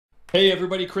Hey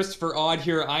everybody, ChristopherOdd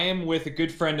here. I am with a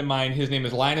good friend of mine. His name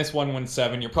is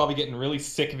Linus117. You're probably getting really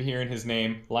sick of hearing his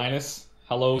name. Linus,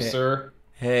 hello, Hey. sir.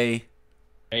 Hey.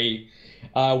 Hey.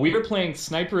 We are playing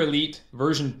Sniper Elite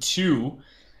version 2,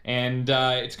 and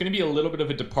it's going to be a little bit of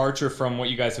a departure from what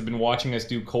you guys have been watching us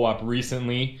do co-op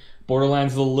recently.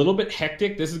 Borderlands is a little bit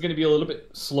hectic. This is going to be a little bit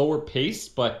slower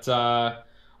paced, but I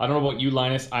don't know about you,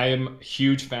 Linus. I am a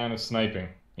huge fan of sniping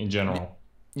in general.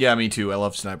 Yeah, me too. I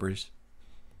love snipers.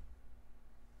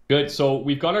 Good. So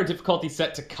we've got our difficulty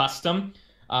set to custom.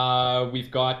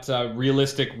 We've got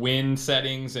realistic win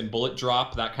settings and bullet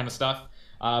drop, that kind of stuff.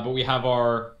 But we have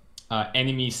our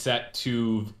enemy set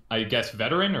to, I guess,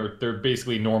 veteran, or they're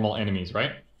basically normal enemies,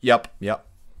 right? Yep.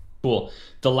 Cool.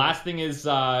 The last thing is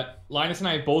Linus and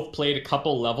I have both played a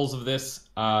couple levels of this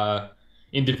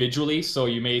individually, so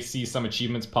you may see some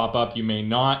achievements pop up, you may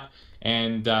not.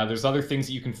 And there's other things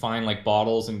that you can find, like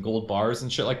bottles and gold bars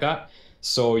and shit like that.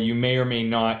 So you may or may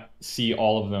not see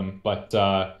all of them, but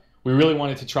we really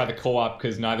wanted to try the co-op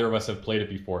because neither of us have played it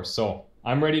before. So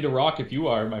I'm ready to rock if you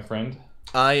are, my friend.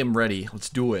 I am ready. Let's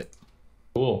do it.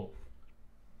 Cool.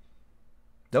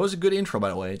 That was a good intro, by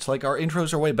the way. It's like our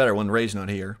intros are way better when Ray's not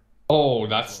here. Oh,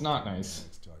 that's not nice.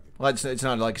 Well, it's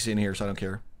not like it's in here, so I don't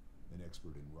care. An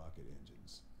expert in rocket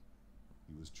engines.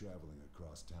 He was traveling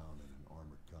across town in an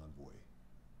armored convoy.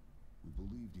 We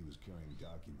believed he was carrying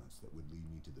documents that would lead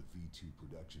me to the V2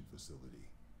 production facility,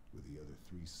 where the other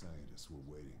 3 scientists were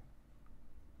waiting.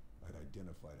 I'd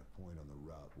identified a point on the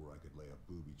route where I could lay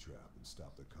a booby trap and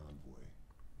stop the convoy.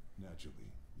 Naturally,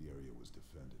 the area was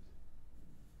defended.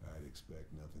 I'd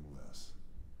expect nothing less.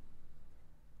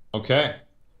 Okay.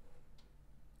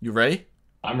 You ready?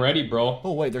 I'm ready, bro.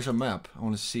 Oh, wait, there's a map. I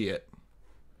want to see it.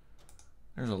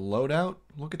 There's a loadout?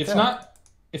 Look at It's that.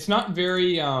 it's not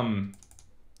very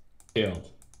detailed.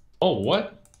 Oh,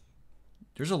 what?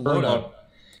 There's a loadout.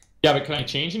 Yeah, but can I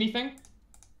change anything?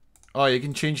 Oh, you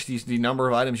can change the number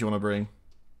of items you want to bring.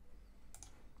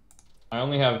 I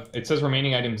only have, it says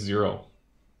remaining items 0.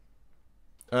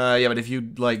 Yeah, but if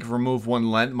you, like, remove one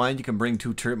landmine, you can bring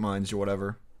 2 turret mines or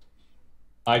whatever.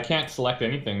 I can't select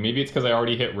anything. Maybe it's because I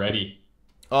already hit ready.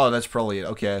 Oh, that's probably it.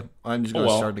 Okay, I'm just Oh, gonna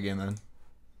well. start again then.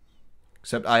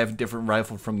 Except I have a different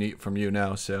rifle from you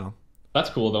now, so That's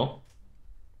cool though.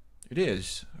 it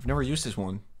is. I've never used this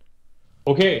one.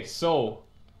 Okay, so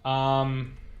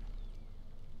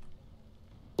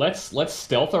let's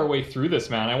stealth our way through this,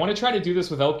 man. I want to try to do this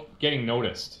without getting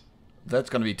noticed. That's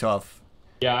gonna be tough.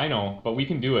 Yeah, I know, but we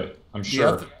can do it. I'm Do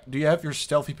sure. you have your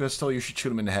stealthy pistol? You should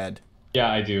shoot him in the head.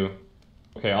 Yeah, I do.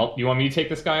 Okay, you want me to take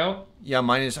this guy out? Yeah,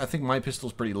 mine is. I think my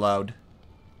pistol's pretty loud.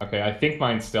 Okay, I think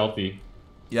mine's stealthy.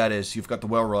 Yeah, it is. You've got the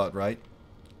well rod, right?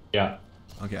 Yeah.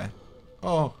 Okay.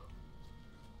 Oh.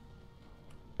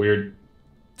 Weird.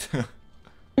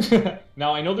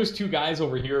 Now, I know there's 2 guys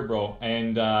over here, bro,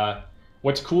 and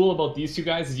what's cool about these 2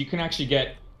 guys is you can actually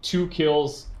get 2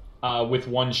 kills with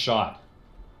 1 shot.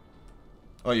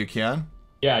 Oh, you can?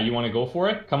 Yeah, you want to go for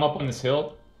it? Come up on this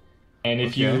hill, and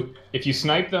if you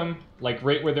snipe them like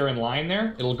right where they're in line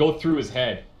there, it'll go through his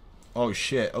head. Oh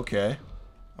shit. Okay.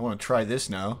 I want to try this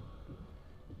now.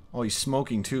 Oh, he's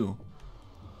smoking too.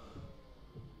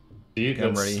 See, Okay,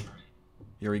 I'm ready.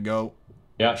 Here we go.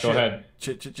 Yeah, Shit. go ahead.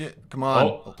 Shit. Come on.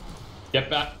 Oh, get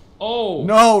back. Oh,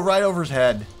 No, right over his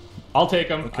head. I'll take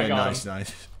him. Okay, I got nice, him.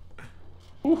 nice.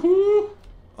 Woohoo!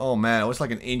 Oh man, it was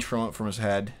like an inch from his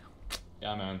head.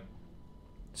 Yeah, man.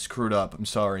 Screwed up. I'm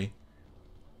sorry.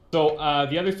 So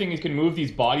the other thing is you can move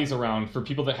these bodies around for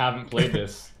people that haven't played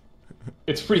this.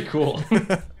 It's pretty cool.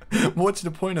 What's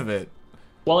the point of it?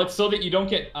 Well, it's so that you don't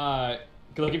get like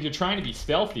if you're trying to be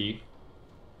stealthy,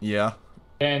 Yeah.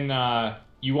 then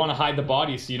you want to hide the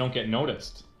bodies so you don't get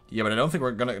noticed. Yeah, but I don't think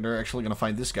they're actually gonna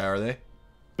find this guy, are they?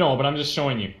 No, but I'm just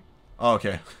showing you. Oh,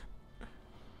 okay.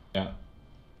 Yeah.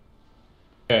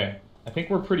 Okay. I think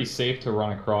we're pretty safe to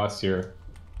run across here.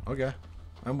 Okay.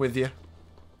 I'm with you.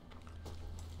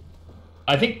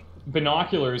 I think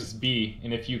binoculars is B,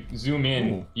 and if you zoom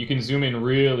in, Ooh. you can zoom in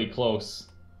really close.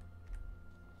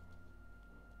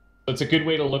 So it's a good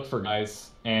way to look for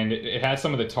guys, and it has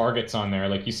some of the targets on there.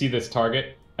 Like, you see this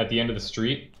target at the end of the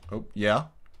street? Oh, yeah?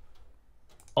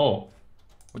 Oh,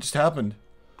 What just happened?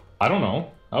 I don't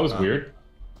know. That was weird.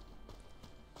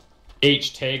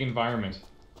 H, tag environment.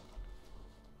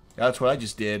 Yeah, that's what I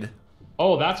just did.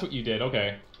 Oh, that's what you did.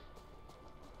 Okay.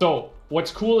 So,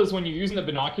 what's cool is when you're using the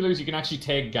binoculars, you can actually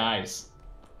tag guys.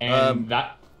 And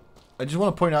that... I just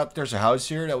want to point out there's a house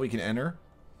here that we can enter.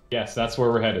 Yes, that's where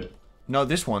we're headed. No,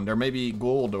 this one. There may be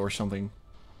gold or something.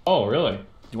 Oh, really?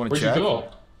 You want to Where'd check? you go?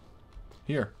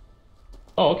 Here.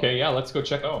 Oh, okay. Yeah, let's go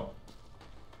check out.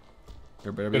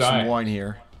 There better be Good some eye. wine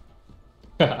here.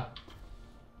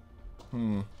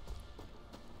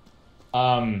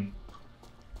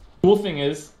 Cool thing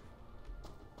is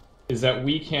that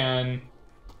we can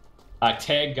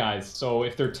tag guys. So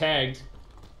if they're tagged,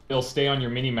 they'll stay on your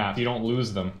mini-map. You don't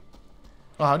lose them.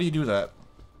 Oh, how do you do that?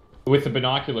 With the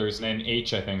binoculars and then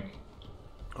H, I think.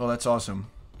 Oh, that's awesome.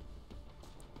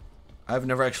 I've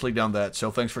never actually done that,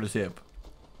 so thanks for the tip.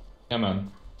 Yeah,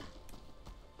 man.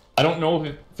 I don't know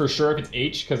if for sure if it's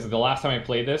H, because the last time I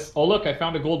played this... Oh, look, I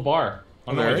found a gold bar.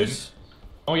 Oh, no, there is?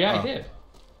 Oh, yeah, I did.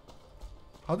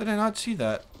 How did I not see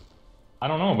that? I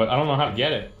don't know, but I don't know how to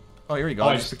get it. Oh, here you go.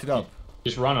 I just picked it up.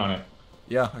 Just run on it.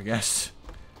 Yeah, I guess.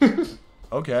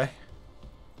 Okay.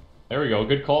 There we go.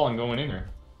 Good call on going in there.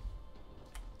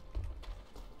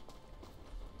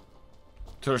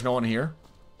 So there's no one here?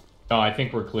 No, I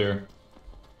think we're clear.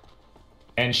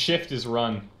 And shift is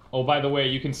run. Oh, by the way,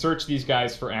 you can search these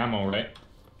guys for ammo, right?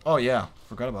 Oh, yeah.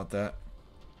 Forgot about that.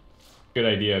 Good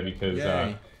idea, because...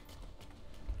 Yay.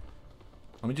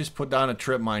 Let me just put down a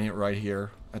trip mine right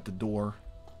here at the door.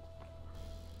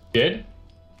 Did?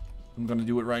 I'm gonna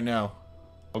do it right now.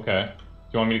 Okay. Do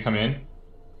you want me to come in?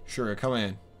 Sure, come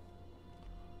in.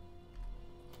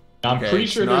 I'm pretty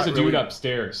sure there's a dude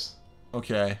upstairs.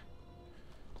 Okay.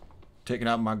 Taking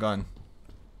out my gun.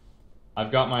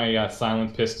 I've got my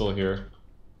silent pistol here.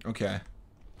 Okay.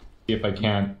 See if I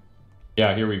can.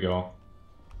 Yeah, here we go.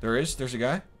 There's a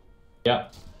guy? Yeah.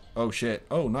 Oh shit.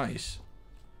 Oh, nice.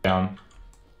 Down.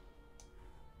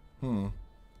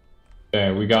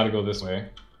 Okay, we gotta go this way.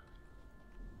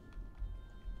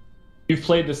 You've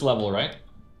played this level, right?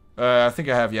 I think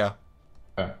I have, yeah.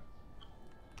 Okay.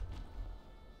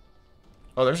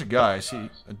 Oh, there's a guy. I see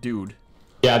a dude.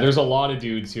 Yeah, there's a lot of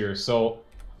dudes here. So,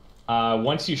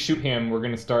 once you shoot him, we're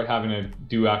gonna start having to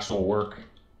do actual work.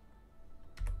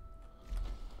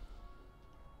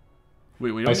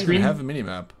 Wait, we don't even have a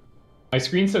minimap. My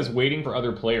screen says waiting for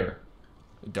other player.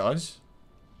 It does?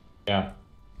 Yeah.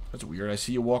 That's weird. I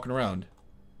see you walking around.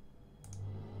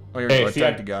 Oh, you're going to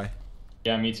attack the guy.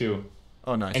 Yeah, me too.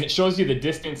 Oh, nice. And it shows you the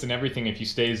distance and everything if you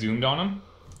stay zoomed on him.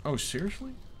 Oh,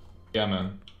 seriously? Yeah,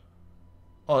 man.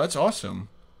 Oh, that's awesome.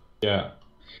 Yeah.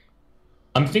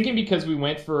 I'm thinking because we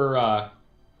went for...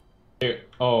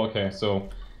 Oh, okay. So,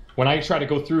 when I try to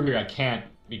go through here, I can't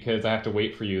because I have to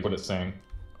wait for you, is what it's saying.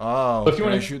 Oh, so if you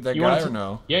want to shoot that guy or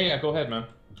no? Yeah, yeah, go ahead, man.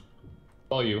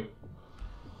 All you.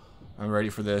 I'm ready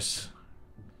for this.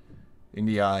 In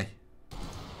the eye.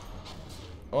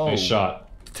 Oh. Nice shot.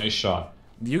 Nice shot.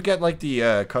 Do you get, like, the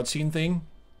cutscene thing?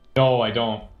 No, I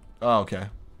don't. Oh, okay.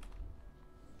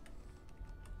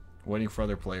 Waiting for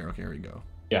other player. Okay, here we go.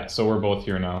 Yeah, so we're both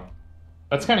here now.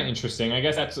 That's kind of interesting. I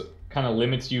guess that's kind of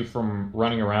limits you from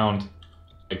running around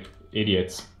like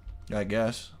idiots. I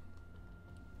guess.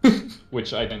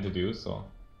 Which I tend to do, so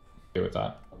okay with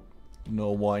that. No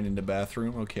wine in the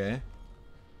bathroom. Okay.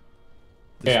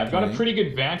 Okay, I've got a pretty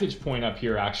good vantage point up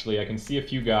here. Actually, I can see a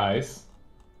few guys.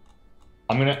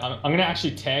 I'm gonna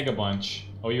actually tag a bunch.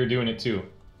 Oh, you're doing it too.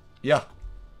 Yeah.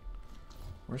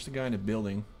 Where's the guy in the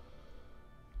building?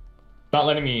 Not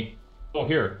letting me. Oh,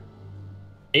 here.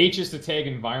 H is to tag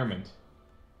environment.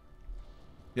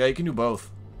 Yeah, you can do both.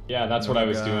 Yeah, that's what I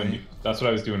was doing. That's what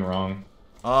I was doing wrong.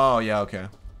 Oh, yeah, okay.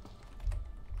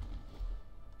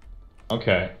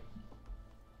 Okay.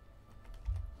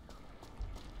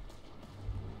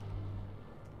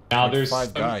 Now like there's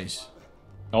 5 guys.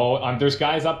 Oh, there's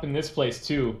guys up in this place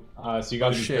too. So you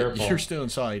gotta be careful. You're still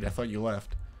inside. I thought you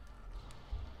left.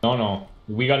 No.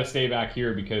 We gotta stay back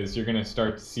here because you're gonna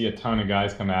start to see a ton of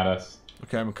guys come at us.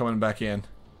 Okay, I'm coming back in.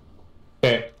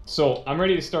 Okay, so I'm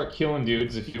ready to start killing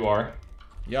dudes if you are.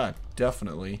 Yeah,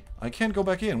 definitely. I can't go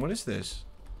back in. What is this?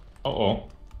 Uh-oh.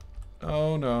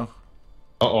 Oh, no.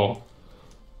 Uh-oh.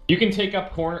 You can take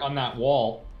up corner on that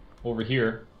wall over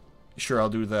here. Sure, I'll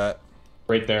do that.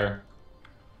 Right there.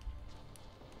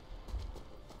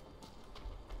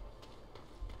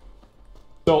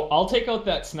 So I'll take out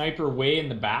that sniper way in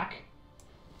the back.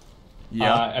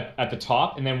 Yeah. At the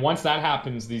top, and then once that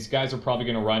happens, these guys are probably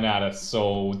going to run at us,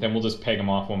 so then we'll just peg them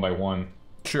off one by one.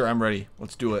 Sure, I'm ready.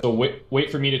 Let's do it. So wait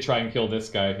for me to try and kill this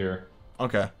guy here.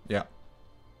 Okay, yeah.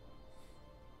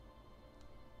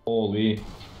 Holy.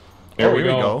 There we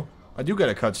go. I do get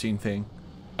a cutscene thing.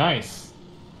 Nice.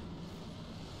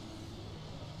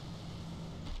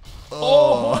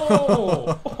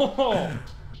 Oh! Oh,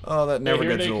 Oh, that never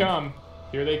gets old. Here they come.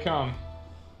 Here they come.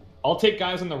 I'll take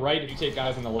guys on the right if you take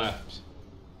guys on the left.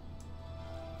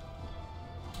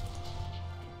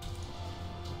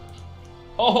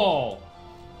 Oh!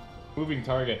 Moving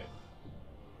target.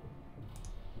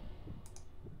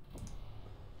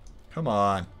 Come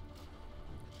on.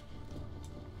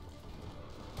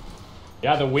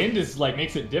 Yeah, the wind is like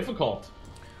makes it difficult.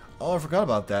 Oh, I forgot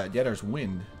about that. Yeah, there's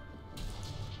wind.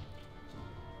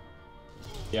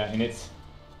 Yeah, and it's...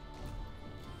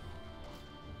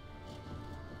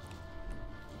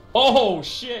 Oh,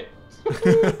 shit!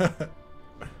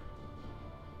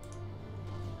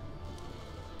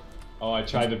 Oh, I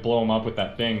tried to blow him up with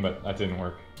that thing, but that didn't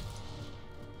work.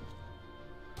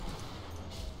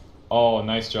 Oh,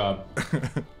 nice job.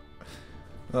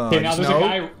 Okay, now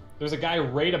there's a guy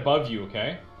right above you,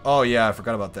 okay? Oh, yeah, I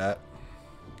forgot about that.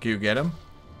 Can you get him?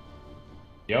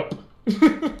 Yep.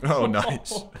 Oh,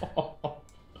 nice.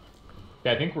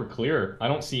 Yeah, I think we're clear. I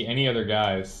don't see any other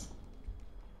guys.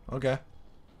 Okay.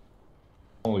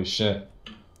 Holy shit.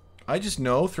 I just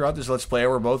know throughout this Let's Play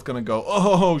we're both gonna go,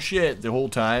 oh shit, the whole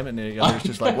time, and the other's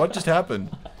just like, what just happened?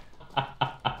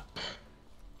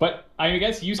 But I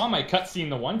guess you saw my cutscene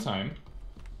the one time.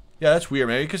 Yeah, that's weird.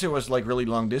 Maybe because it was like really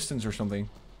long distance or something.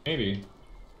 Maybe.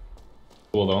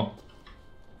 Cool though.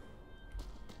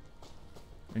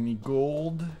 Any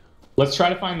gold? Let's try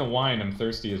to find the wine. I'm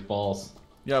thirsty as balls.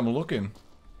 Yeah, I'm looking.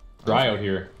 Dry out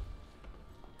here.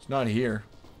 It's not here.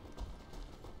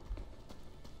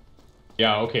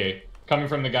 Yeah, okay. Coming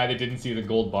from the guy that didn't see the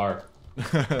gold bar.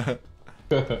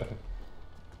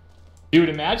 Dude,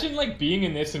 imagine like being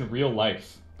in this in real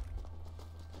life.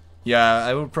 Yeah,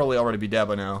 I would probably already be dead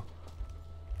by now.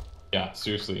 Yeah,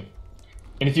 seriously.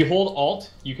 And if you hold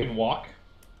Alt, you can walk.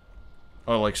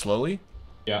 Oh, like slowly?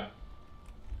 Yeah.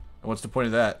 What's the point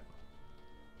of that?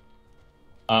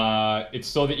 It's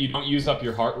so that you don't use up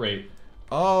your heart rate.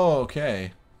 Oh,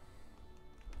 okay.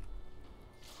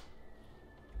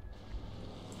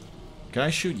 Can I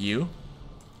shoot you?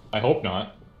 I hope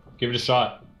not. Give it a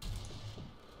shot.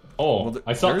 Oh, Well,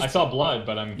 I saw blood,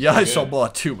 but I'm Yeah, I good. saw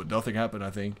blood too, but nothing happened, I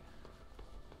think.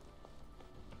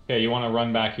 Okay, you want to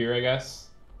run back here, I guess?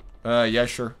 Yeah,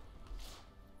 sure.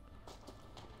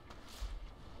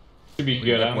 Should be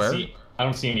good. Back where? I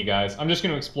don't see any guys. I'm just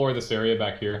gonna explore this area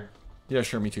back here. Yeah,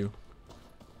 sure, me too.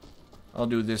 I'll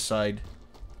do this side.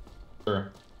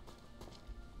 Sure.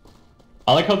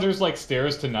 I like how there's like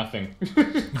stairs to nothing.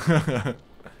 Because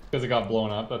it got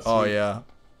blown up. That's Oh, sweet. yeah.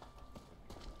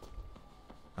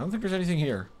 I don't think there's anything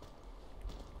here.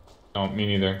 No, me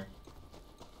neither.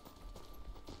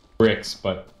 Bricks,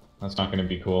 but that's not gonna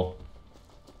be cool.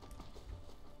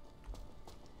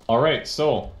 Alright,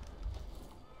 so.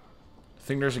 I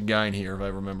think there's a guy in here, if I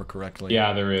remember correctly.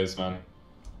 Yeah, there is, man.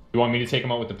 You want me to take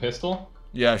him out with the pistol?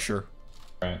 Yeah, sure.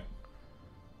 Right.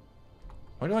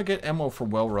 Why do I get ammo for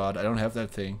well rod? I don't have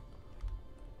that thing.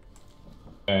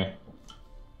 Okay.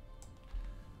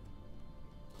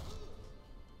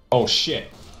 Oh, shit.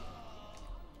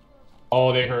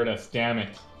 Oh, they heard us. Damn it.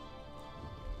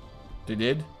 They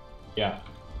did? Yeah.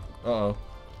 Uh-oh.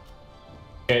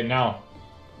 Okay, now,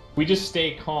 if we just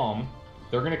stay calm,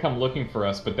 they're gonna come looking for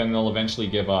us, but then they'll eventually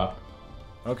give up.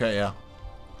 Okay, yeah.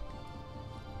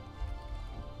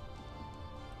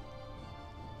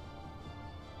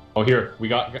 Oh, here, we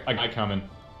got a guy coming.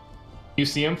 You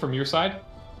see him from your side?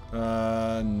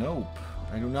 Nope.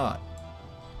 I do not.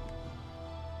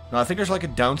 No, I think there's like a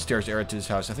downstairs area to his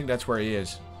house. I think that's where he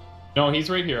is. No, he's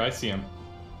right here. I see him.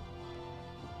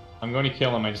 I'm going to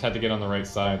kill him. I just had to get on the right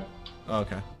side. Oh,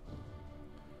 okay.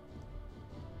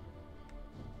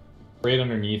 Right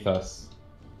underneath us.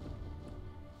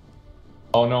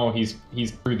 Oh no, he's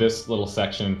through this little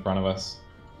section in front of us.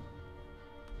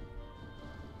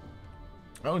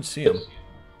 I don't see him.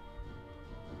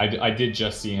 I did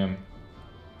just see him.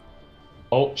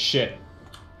 Oh, shit.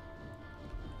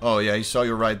 Oh, yeah, he saw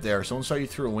you right there. Someone saw you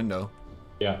through a window.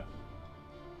 Yeah.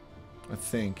 I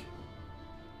think.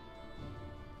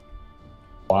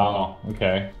 Wow,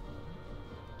 okay.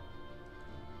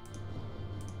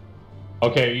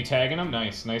 Okay, are you tagging him?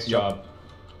 Nice, nice Yep. job.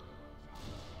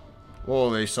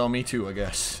 Whoa, they saw me too, I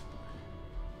guess.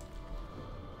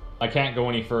 I can't go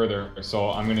any further,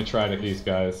 so I'm gonna try to these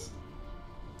guys.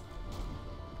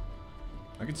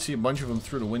 I could see a bunch of them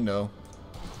through the window.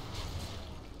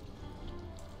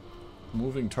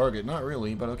 Moving target. Not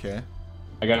really, but okay.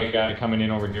 I got a guy coming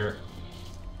in over here.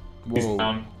 He's Whoa.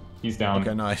 down. He's down.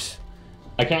 Okay, nice.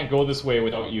 I can't go this way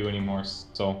without you anymore,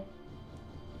 so...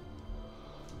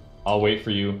 I'll wait for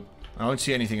you. I don't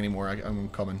see anything anymore. I'm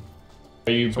coming.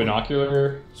 Are you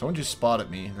binocular? Someone just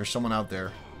spotted me. There's someone out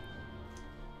there.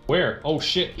 Where? Oh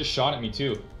shit, just shot at me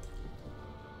too.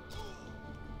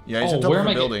 Yeah, he's Oh, on top where of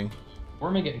am the I building.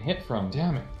 Where am I getting hit from?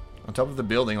 Damn it. On top of the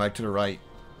building, like to the right.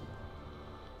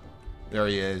 There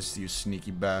he is, you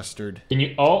sneaky bastard. Can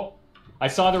you... Oh! I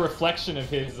saw the reflection of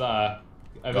his, Got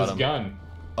him. gun.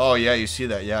 Oh, yeah, you see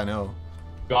that. Yeah, I know.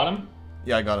 Got him?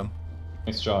 Yeah, I got him.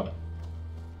 Nice job.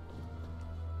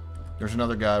 There's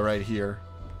another guy right here.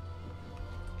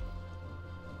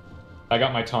 I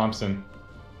got my Thompson.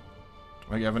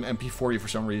 I have an MP40 for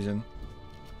some reason.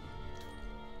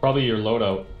 Probably your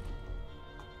loadout.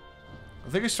 I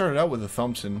think I started out with a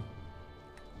Thompson.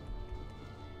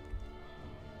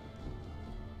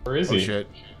 Where is he? Oh shit.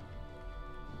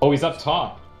 Oh, he's up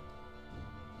top.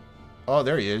 Oh,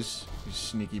 there he is. You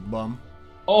sneaky bum.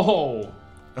 Oh!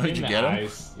 Oh, did you get him?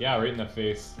 Eyes. Yeah, right in the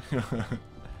face.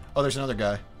 Oh, there's another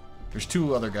guy. There's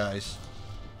two other guys.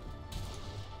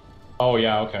 Oh,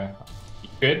 yeah, okay. You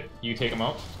good? You take him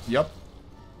out? Yep.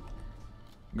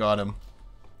 Got him.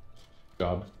 Good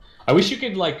job. I wish you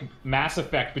could, like, Mass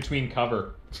Effect between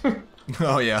cover.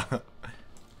 Oh, yeah.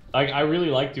 Like, I really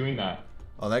like doing that.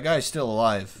 Oh, that guy's still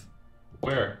alive.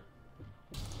 Where?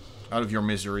 Out of your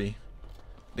misery.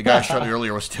 The guy I shot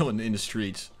earlier was still in the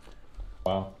streets.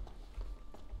 Wow.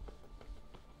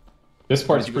 This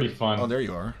part's pretty fun. Oh, there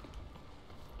you are.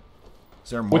 Is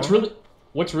there more?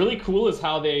 What's really cool is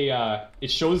how they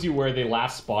it shows you where they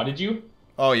last spotted you.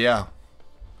 Oh yeah.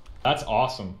 That's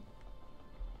awesome.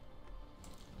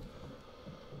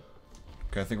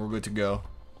 Okay, I think we're good to go.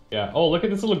 Yeah. Oh, look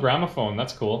at this little gramophone.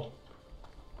 That's cool.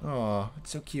 Oh, it's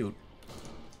so cute.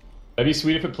 That'd be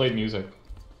sweet if it played music.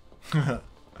 In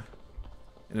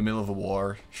the middle of a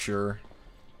war, sure.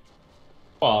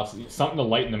 Well, it's something to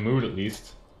lighten the mood at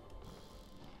least.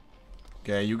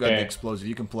 Okay, you got the explosive.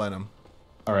 You can plant them.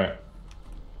 All right.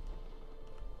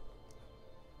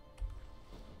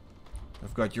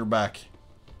 I've got your back.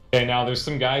 Okay, now there's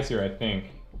some guys here, I think.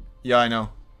 Yeah, I know.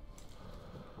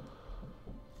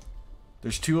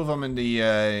 There's two of them in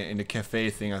the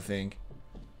cafe thing, I think.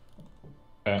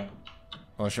 Okay.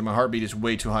 Oh shit, my heartbeat is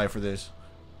way too high for this.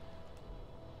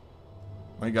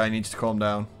 My guy needs to calm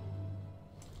down.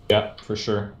 Yeah, for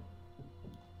sure.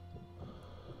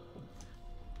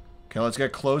 Okay, let's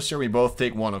get closer. We both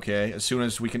take one, okay? As soon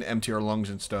as we can empty our lungs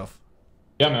and stuff.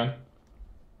 Yeah,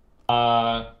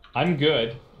 man. I'm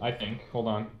good, I think. Hold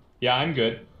on. Yeah, I'm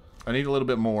good. I need a little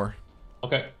bit more.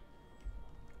 Okay.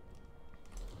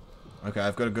 Okay,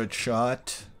 I've got a good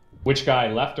shot. Which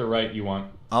guy, left or right, you want?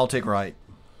 I'll take right.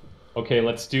 Okay,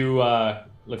 let's do,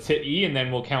 let's hit E and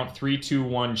then we'll count 3, 2,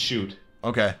 1, shoot.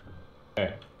 Okay.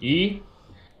 Okay. E,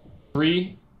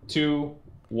 3, 2,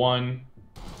 1,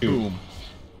 shoot. Boom.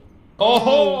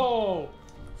 Oh!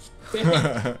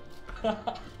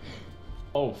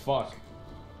 Oh, fuck.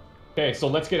 Okay, so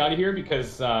let's get out of here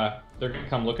because they're gonna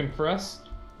come looking for us.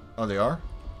 Oh, they are?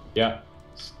 Yeah.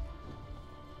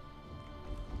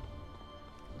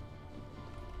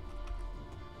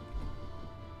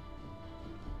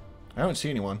 I don't see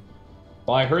anyone.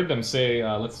 Well, I heard them say,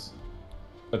 let's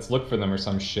look for them or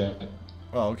some shit.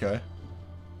 Oh, okay.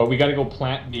 But we gotta go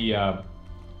plant the,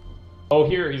 Oh,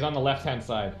 here, he's on the left-hand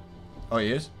side. Oh,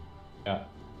 he is? Yeah.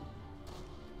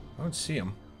 I don't see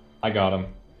him. I got him.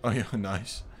 Oh, yeah,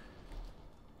 nice.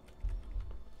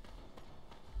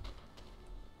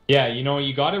 Yeah, you know,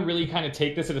 you gotta really kind of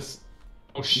take this at a...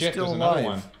 Oh, shit, still there's another alive.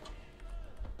 one. Is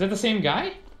that the same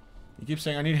guy? He keeps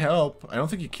saying, I need help. I don't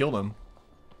think you killed him.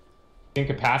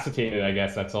 Incapacitated, I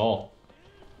guess, that's all.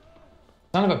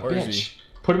 Son of a Where is bitch. he?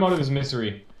 Put him out of his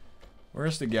misery.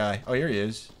 Where's the guy? Oh, here he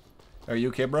is. Are you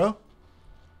okay, bro?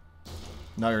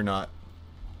 No, you're not.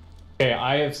 Okay,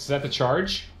 I have set the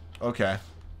charge. Okay.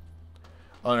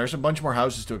 Oh, there's a bunch more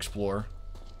houses to explore.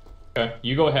 Okay,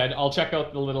 you go ahead. I'll check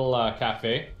out the little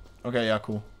cafe. Okay, yeah,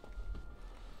 cool.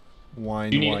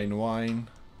 Wine, You need- wine.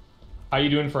 How you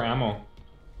doing for ammo?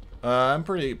 I'm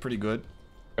pretty good.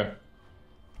 Okay.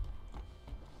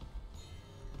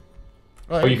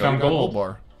 Oh, there you go. found got a gold.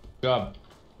 bar. Good job.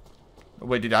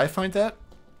 Wait, did I find that?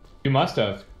 You must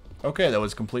have. Okay, that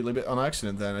was completely on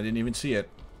accident then. I didn't even see it.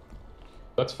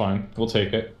 That's fine. We'll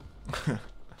take it.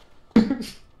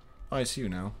 Oh, I see you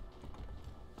now.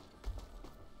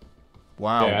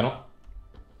 Wow. Yeah, I don't...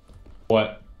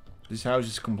 What? This house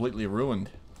is completely ruined.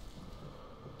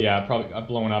 Yeah, probably got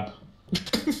blown up.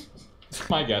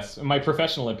 My guess. My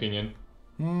professional opinion.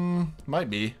 Might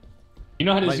be. You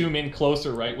know how to Might- zoom in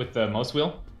closer, right, with the mouse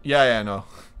wheel? Yeah, I know.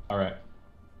 Alright.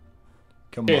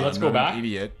 Come Okay, on, let's I'm go not back. an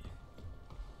idiot.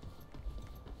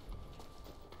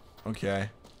 Okay.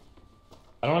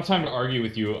 I don't have time to argue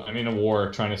with you. I'm in a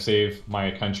war trying to save my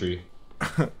country.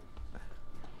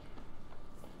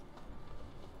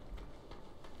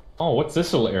 Oh, what's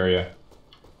this little area?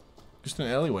 Just an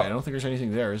alleyway. I don't think there's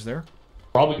anything there, is there?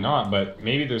 Probably not, but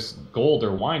maybe there's gold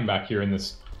or wine back here in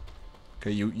this Okay,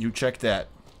 you check that.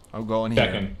 I'll go in here.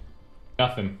 second.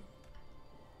 Nothing.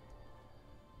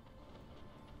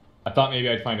 I thought maybe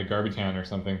I'd find a garbage can or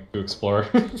something to explore.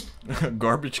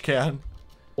 Garbage can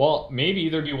Well, maybe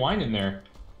there'd be wine in there.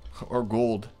 or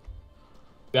gold.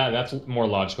 Yeah, that's more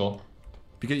logical.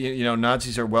 Because, you know,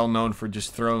 Nazis are well known for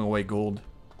just throwing away gold.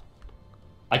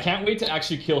 I can't wait to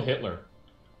actually kill Hitler.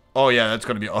 Oh, yeah, that's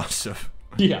going to be awesome.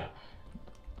 Yeah.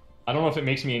 I don't know if it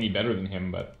makes me any better than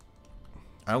him, but...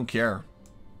 I don't care.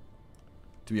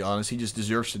 To be honest, he just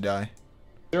deserves to die. Is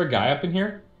there a guy up in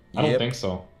here? I don't think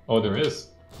so. Oh, there is.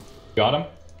 Got him?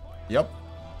 Yep.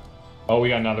 Oh, we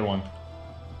got another one.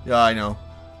 Yeah, I know.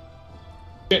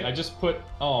 Shit, I just put...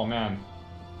 Oh, man.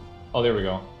 Oh, there we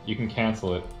go. You can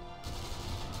cancel it.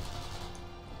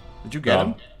 Did you get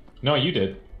him? No, you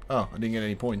did. Oh, I didn't get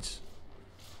any points.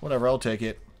 Whatever, I'll take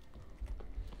it.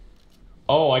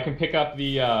 Oh, I can pick up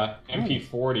the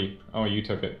MP40. Oh, you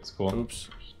took it. It's cool. Oops.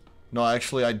 No,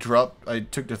 actually, I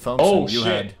took the Thompson Oh, you shit.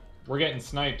 had. We're getting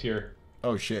sniped here.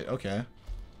 Oh, shit, okay.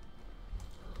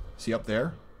 Is he up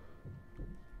there?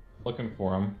 Looking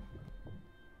for him.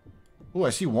 Oh, I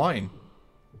see wine.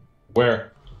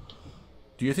 Where?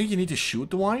 Do you think you need to shoot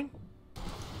the wine?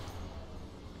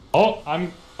 Oh,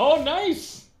 Oh,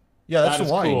 nice! Yeah, that's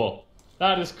the wine. That is cool.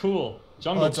 That is cool.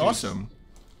 Jungle that's juice. awesome.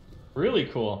 Really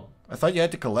cool. I thought you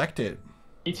had to collect it.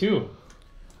 Me too.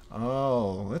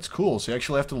 Oh, that's cool. So you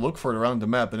actually have to look for it around the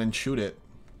map and then shoot it.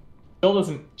 Still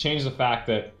doesn't change the fact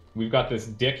that we've got this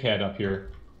dickhead up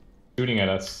here shooting at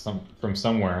us from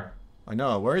somewhere. I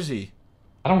know. Where is he?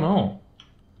 I don't know.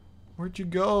 Where'd you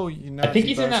go, you Nazi I think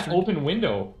he's bastard? in that open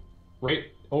window right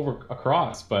over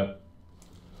across, but...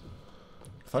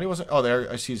 I thought he wasn't... Oh,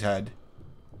 there. I see his head.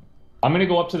 I'm gonna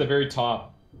go up to the very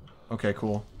top. Okay,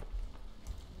 cool.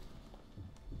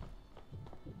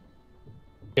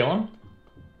 Kill him?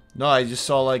 No, I just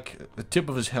saw, like, the tip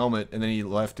of his helmet, and then he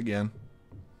left again.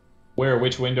 Where?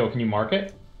 Which window? Can you mark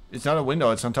it? It's not a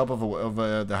window. It's on top of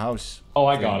the house. Oh,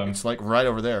 I got him. It's, like, right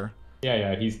over there.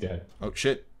 Yeah, he's dead. Oh,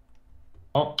 shit.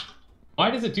 Oh. Why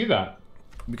does it do that?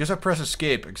 Because I pressed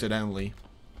escape accidentally.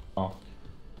 Oh.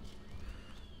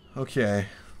 Okay.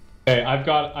 Hey, I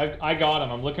got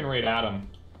him. I'm looking right at him.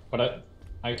 But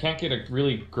I can't get a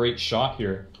really great shot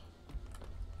here.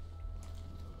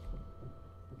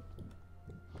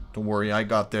 Don't worry, I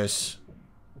got this.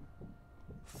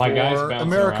 My For guy's bouncing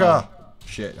America! around.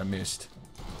 Shit, I missed.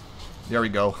 There we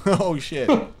go. Oh, shit.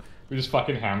 We just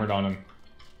fucking hammered on him.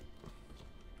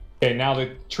 Okay, now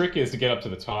the trick is to get up to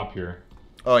the top here.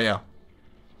 Oh, yeah.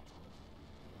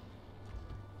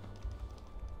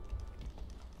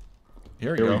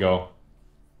 Here we go.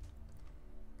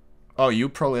 Oh, you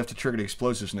probably have to trigger the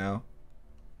explosives now.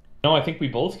 No, I think we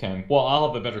both can. Well, I'll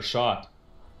have a better shot.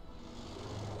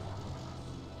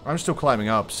 I'm still climbing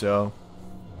up, so...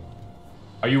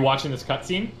 Are you watching this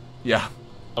cutscene? Yeah.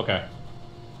 Okay.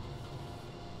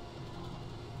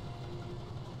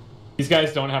 These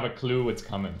guys don't have a clue what's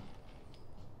coming.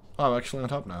 Oh, I'm actually on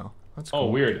top now. That's cool. Oh,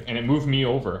 weird. And it moved me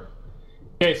over.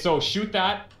 Okay, so shoot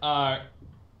that.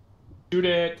 Shoot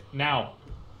it now.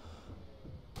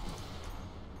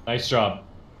 Nice job.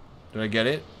 Did I get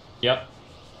it? Yep.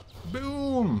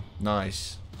 Boom!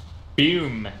 Nice.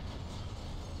 Boom.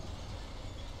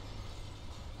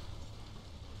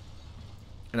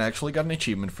 And I actually got an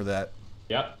achievement for that.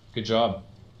 Yep. Good job.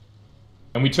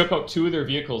 And we took out 2 of their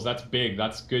vehicles. That's big.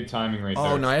 That's good timing right there.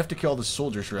 Oh, now I have to kill the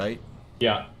soldiers, right?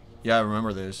 Yeah. Yeah, I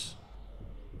remember this.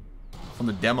 From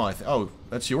the demo, I think. Oh,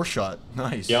 that's your shot.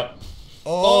 Nice. Yep.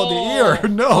 Oh, the ear!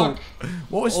 No! Fuck.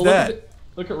 What was Oh, that?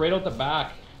 Look at right out the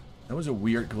back. That was a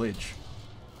weird glitch.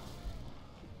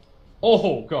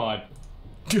 Oh, God.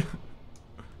 Is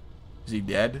he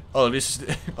dead? Oh, this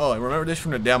is... Oh, I remember this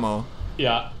from the demo.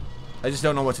 Yeah. I just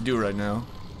don't know what to do right now.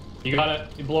 You gotta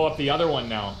blow up the other one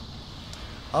now.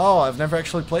 Oh, I've never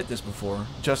actually played this before.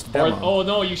 Just the demo. Oh,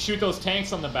 no, you shoot those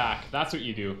tanks on the back. That's what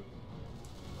you do.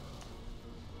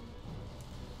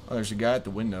 Oh, there's a guy at the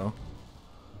window.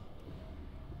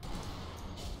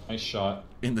 Nice shot.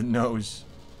 In the nose.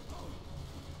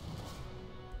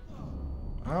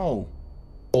 Ow.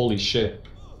 Holy shit.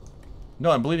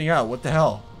 No, I'm bleeding out. What the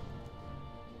hell?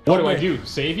 What Oh, do I wait. do?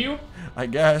 Save you? I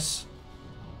guess.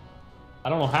 I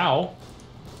don't know how.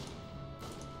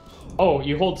 Oh,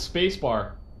 you hold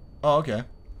spacebar. Oh, okay.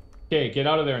 Okay, get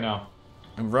out of there now.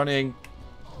 I'm running.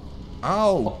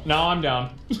 Ow. Now I'm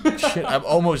down. Shit, I'm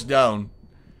almost down.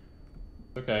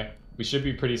 Okay, we should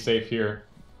be pretty safe here.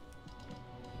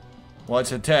 Well,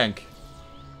 it's a tank.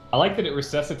 I like that it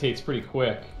resuscitates pretty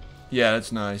quick. Yeah,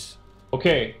 that's nice.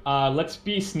 Okay, let's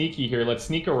be sneaky here. Let's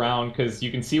sneak around, because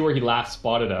you can see where he last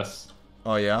spotted us.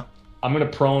 Oh, yeah? I'm gonna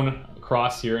prone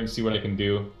across here and see what I can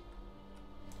do.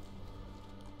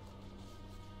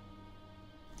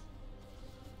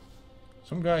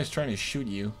 Some guy's trying to shoot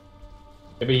you.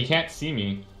 Yeah, but he can't see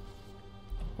me.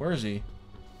 Where is he?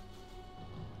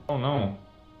 Oh no.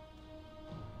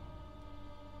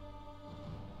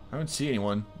 I don't see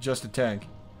anyone. Just a tank.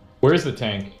 Where's the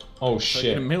tank? Oh Like shit.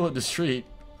 in the middle of the street.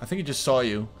 I think he just saw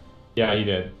you. Yeah, he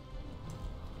did.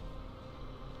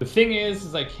 The thing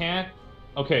is I can't...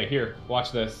 Okay, here.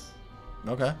 Watch this.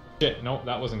 Okay. Shit, no,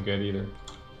 that wasn't good either.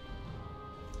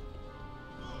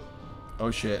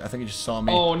 Oh shit, I think he just saw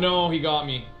me. Oh no, he got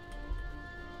me.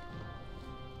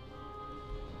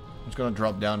 I'm just gonna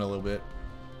drop down a little bit.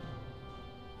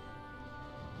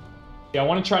 Yeah, I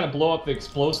want to try to blow up the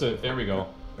explosive. There we go.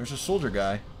 There's a soldier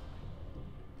guy.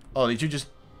 Oh, did you just...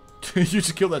 you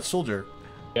just killed that soldier?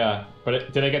 Yeah,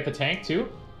 but did I get the tank too?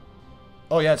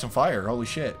 Oh yeah, it's on fire. Holy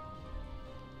shit.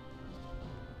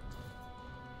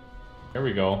 There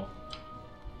we go.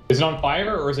 Is it on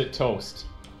fire or is it toast?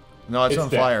 No, it's on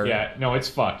dead. fire. Yeah, no, it's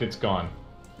fucked. It's gone.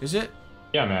 Is it?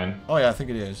 Yeah, man. Oh yeah, I think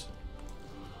it is.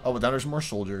 Oh, but now there's more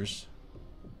soldiers.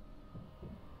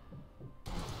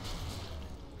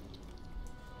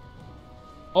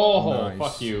 Oh, Nice.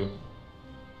 fuck you.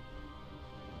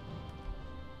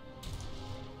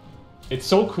 It's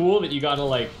so cool that you gotta,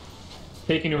 like,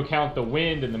 take into account the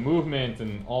wind and the movement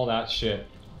and all that shit.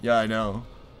 Yeah, I know.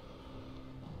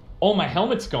 Oh, my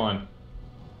helmet's gone.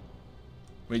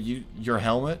 Wait, your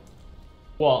helmet?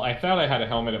 Well, I thought I had a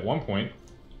helmet at one point.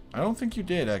 I don't think you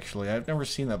did, actually. I've never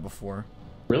seen that before.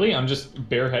 Really? I'm just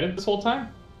bareheaded this whole time?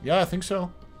 Yeah, I think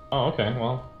so. Oh, okay.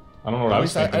 Well, I don't know what At I was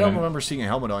least I thinking. don't then. remember seeing a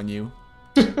helmet on you.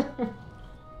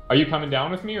 Are you coming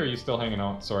down with me, or are you still hanging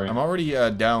out? Sorry. I'm already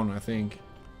down, I think.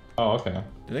 Oh, okay.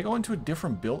 Did I go into a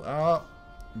different build?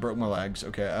 Broke my legs.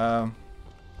 Okay,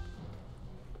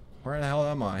 where the hell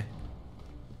am I?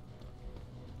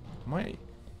 Am I...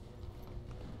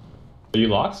 Are you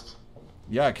lost?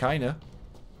 Yeah, kinda.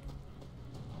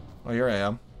 Oh, here I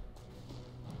am.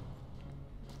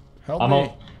 Help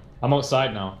me. I'm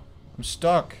outside now. I'm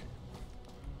stuck.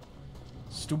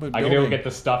 Stupid I building. gotta go get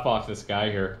the stuff off this guy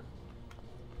here.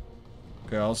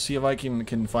 Okay, I'll see if I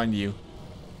can find you.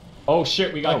 Oh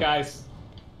shit, we got Oh. guys.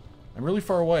 I'm really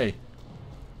far away.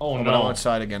 Oh, But I'm no.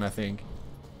 outside again, I think.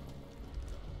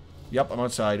 Yep, I'm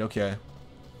outside. Okay.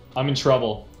 I'm in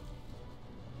trouble.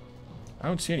 I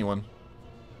don't see anyone.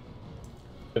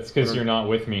 It's because you're not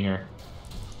with me here.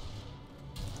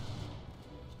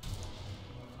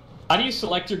 How do you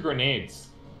select your grenades?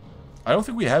 I don't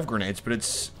think we have grenades, but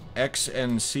it's X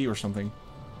and C or something.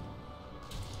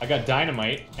 I got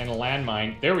dynamite and a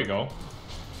landmine. There we go.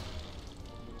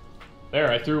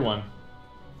 There, I threw one.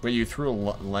 Wait, you threw a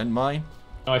landmine?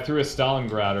 No, I threw a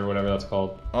Stalingrad or whatever that's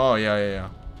called. Oh, yeah.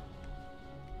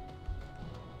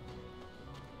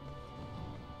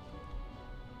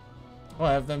 Oh,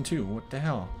 I have them too. What the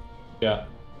hell? Yeah.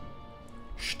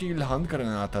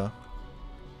 Stielhandgranate.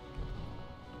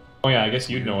 Oh yeah, I guess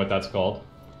you'd know what that's called.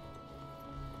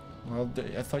 Well,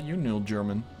 I thought you knew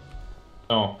German.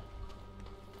 No.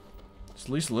 Just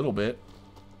at least a little bit.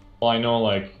 Well, I know,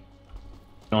 like,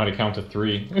 know how to count to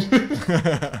 3.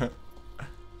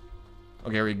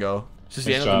 Okay, here we go. Is this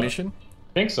the Nice end of job. the mission?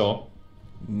 Think so.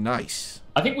 Nice.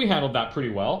 I think we handled that pretty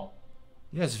well.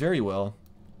 Yes, very well.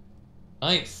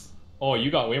 Nice. Oh,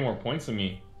 you got way more points than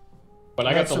me. But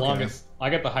I got That's the okay. longest. I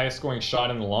got the highest scoring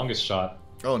shot and the longest shot.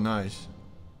 Oh, nice.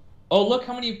 Oh, look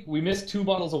how many. We missed 2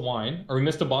 bottles of wine. Or we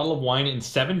missed a bottle of wine in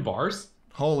 7 bars.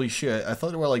 Holy shit. I thought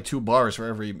there were like 2 bars for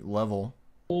every level.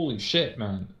 Holy shit,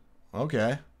 man.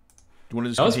 Okay. Do you want to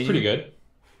just That was continue? pretty good.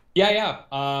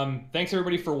 Yeah. Thanks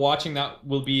everybody for watching. That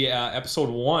will be episode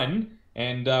 1.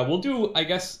 And we'll do, I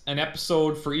guess, an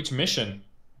episode for each mission.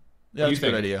 Yeah, What do that's a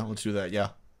you good think? idea. Let's do that, yeah.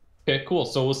 Okay, cool.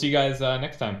 So we'll see you guys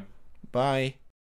next time. Bye.